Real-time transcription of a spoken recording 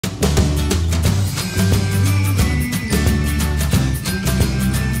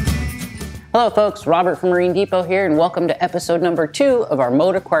Hello folks, Robert from Marine Depot here, and welcome to episode number 2 of our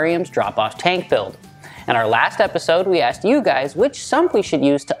Mode Aquariums drop-off tank build. In our last episode, we asked you guys which sump we should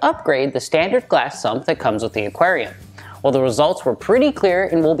use to upgrade the standard glass sump that comes with the aquarium. Well, the results were pretty clear,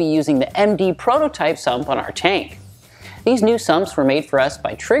 and we'll be using the MD prototype sump on our tank. These new sumps were made for us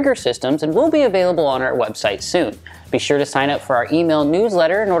by Trigger Systems and will be available on our website soon. Be sure to sign up for our email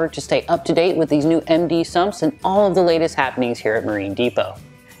newsletter in order to stay up to date with these new MD sumps and all of the latest happenings here at Marine Depot.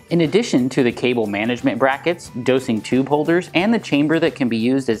 In addition to the cable management brackets, dosing tube holders, and the chamber that can be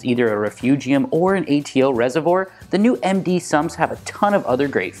used as either a refugium or an ATO reservoir, the new MD sumps have a ton of other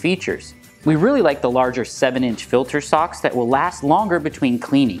great features. We really like the larger 7-inch filter socks that will last longer between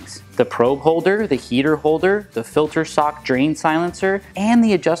cleanings. The probe holder, the heater holder, the filter sock drain silencer, and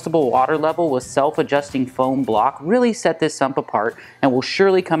the adjustable water level with self-adjusting foam block really set this sump apart and will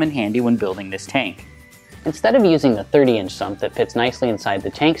surely come in handy when building this tank. Instead of using the 30-inch sump that fits nicely inside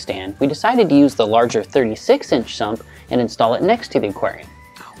the tank stand, we decided to use the larger 36-inch sump and install it next to the aquarium.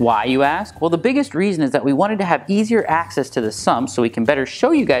 Why, you ask? Well, the biggest reason is that we wanted to have easier access to the sump so we can better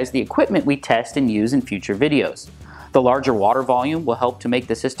show you guys the equipment we test and use in future videos. The larger water volume will help to make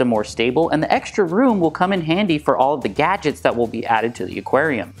the system more stable, and the extra room will come in handy for all of the gadgets that will be added to the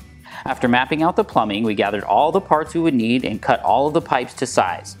aquarium. After mapping out the plumbing, we gathered all the parts we would need and cut all of the pipes to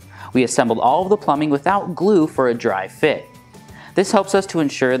size. We assembled all of the plumbing without glue for a dry fit. This helps us to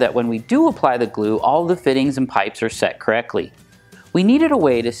ensure that when we do apply the glue, all of the fittings and pipes are set correctly. We needed a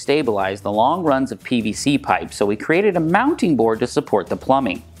way to stabilize the long runs of PVC pipe, so we created a mounting board to support the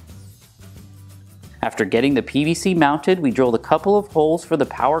plumbing. After getting the PVC mounted, we drilled a couple of holes for the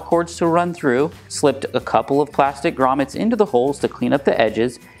power cords to run through, slipped a couple of plastic grommets into the holes to clean up the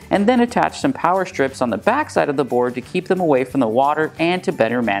edges, and then attached some power strips on the back side of the board to keep them away from the water and to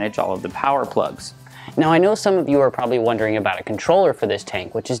better manage all of the power plugs. Now, I know some of you are probably wondering about a controller for this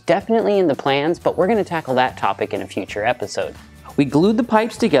tank, which is definitely in the plans, but we're going to tackle that topic in a future episode. We glued the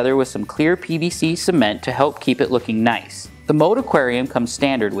pipes together with some clear PVC cement to help keep it looking nice. The Mode Aquarium comes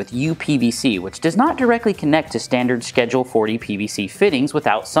standard with UPVC, which does not directly connect to standard Schedule 40 PVC fittings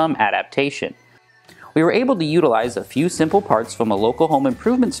without some adaptation. We were able to utilize a few simple parts from a local home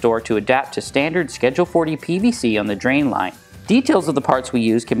improvement store to adapt to standard Schedule 40 PVC on the drain line. Details of the parts we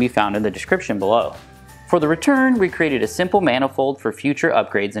use can be found in the description below. For the return, we created a simple manifold for future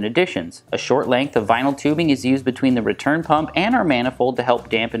upgrades and additions. A short length of vinyl tubing is used between the return pump and our manifold to help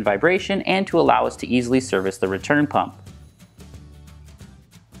dampen vibration and to allow us to easily service the return pump.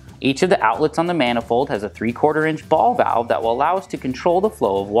 Each of the outlets on the manifold has a 3/4 inch ball valve that will allow us to control the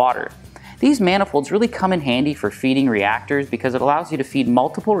flow of water. These manifolds really come in handy for feeding reactors because it allows you to feed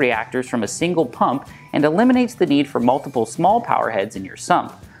multiple reactors from a single pump and eliminates the need for multiple small power heads in your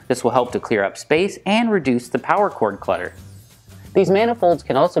sump. This will help to clear up space and reduce the power cord clutter. These manifolds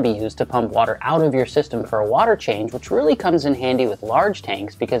can also be used to pump water out of your system for a water change, which really comes in handy with large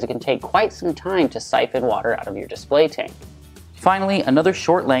tanks because it can take quite some time to siphon water out of your display tank. Finally, another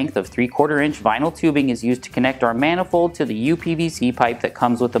short length of 3/4 inch vinyl tubing is used to connect our manifold to the UPVC pipe that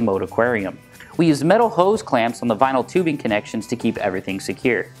comes with the Mode Aquarium. We use metal hose clamps on the vinyl tubing connections to keep everything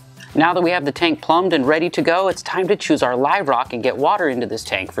secure. Now that we have the tank plumbed and ready to go, it's time to choose our live rock and get water into this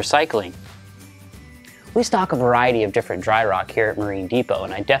tank for cycling. We stock a variety of different dry rock here at Marine Depot,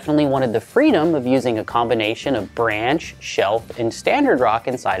 and I definitely wanted the freedom of using a combination of branch, shelf, and standard rock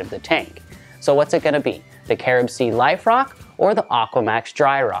inside of the tank. So what's it going to be? The CaribSea Life Rock or the AquaMaxx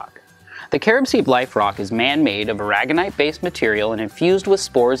Dry Rock? The CaribSea Life Rock is man-made of aragonite-based material and infused with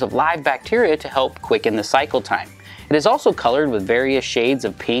spores of live bacteria to help quicken the cycle time. It is also colored with various shades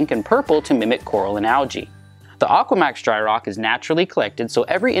of pink and purple to mimic coral and algae. The AquaMaxx Dry Rock is naturally collected, so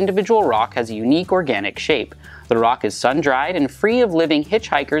every individual rock has a unique organic shape. The rock is sun-dried and free of living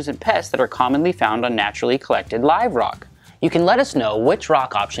hitchhikers and pests that are commonly found on naturally collected live rock. You can let us know which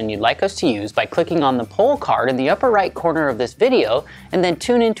rock option you'd like us to use by clicking on the poll card in the upper right corner of this video, and then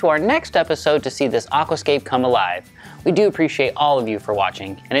tune into our next episode to see this aquascape come alive. We do appreciate all of you for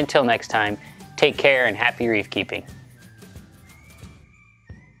watching, and until next time, take care and happy reef keeping.